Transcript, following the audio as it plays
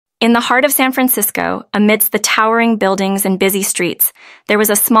In the heart of San Francisco, amidst the towering buildings and busy streets, there was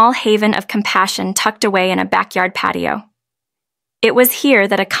a small haven of compassion tucked away in a backyard patio. It was here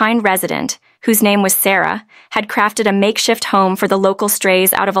that a kind resident, whose name was Sarah, had crafted a makeshift home for the local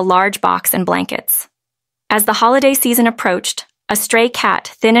strays out of a large box and blankets. As the holiday season approached, a stray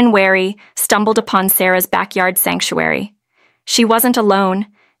cat, thin and wary, stumbled upon Sarah's backyard sanctuary. She wasn't alone.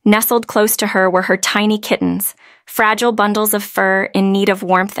 Nestled close to her were her tiny kittens, fragile bundles of fur in need of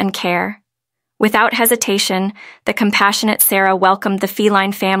warmth and care. Without hesitation, the compassionate Sarah welcomed the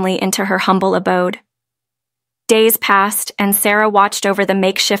feline family into her humble abode. Days passed, and Sarah watched over the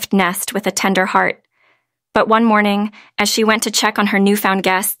makeshift nest with a tender heart. But one morning, as she went to check on her newfound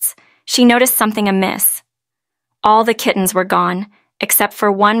guests, she noticed something amiss. All the kittens were gone, except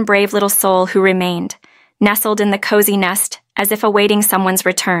for one brave little soul who remained, nestled in the cozy nest as if awaiting someone's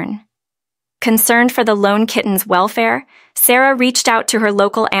return. Concerned for the lone kitten's welfare, Sarah reached out to her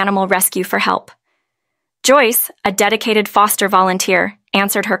local animal rescue for help. Joyce, a dedicated foster volunteer,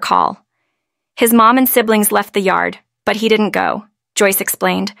 answered her call. His mom and siblings left the yard, but he didn't go, Joyce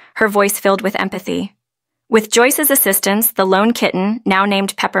explained, her voice filled with empathy. With Joyce's assistance, the lone kitten, now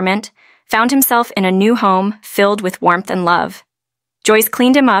named Peppermint, found himself in a new home filled with warmth and love. Joyce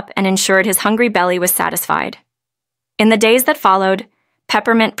cleaned him up and ensured his hungry belly was satisfied. In the days that followed,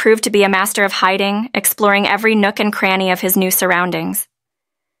 Peppermint proved to be a master of hiding, exploring every nook and cranny of his new surroundings.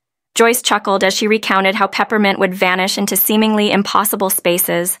 Joyce chuckled as she recounted how Peppermint would vanish into seemingly impossible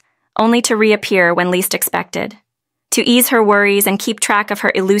spaces, only to reappear when least expected. To ease her worries and keep track of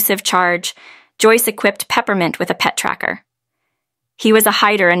her elusive charge, Joyce equipped Peppermint with a pet tracker. He was a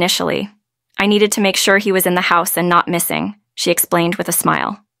hider initially. I needed to make sure he was in the house and not missing, she explained with a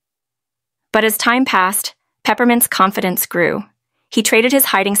smile. But as time passed, Peppermint's confidence grew. He traded his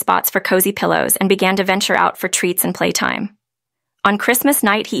hiding spots for cozy pillows and began to venture out for treats and playtime. On Christmas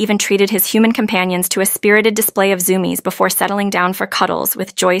night, he even treated his human companions to a spirited display of zoomies before settling down for cuddles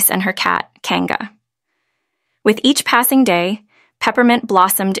with Joyce and her cat, Kanga. With each passing day, Peppermint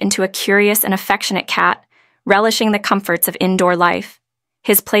blossomed into a curious and affectionate cat, relishing the comforts of indoor life.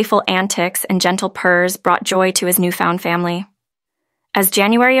 His playful antics and gentle purrs brought joy to his newfound family. As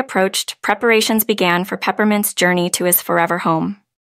January approached, preparations began for Peppermint's journey to his forever home.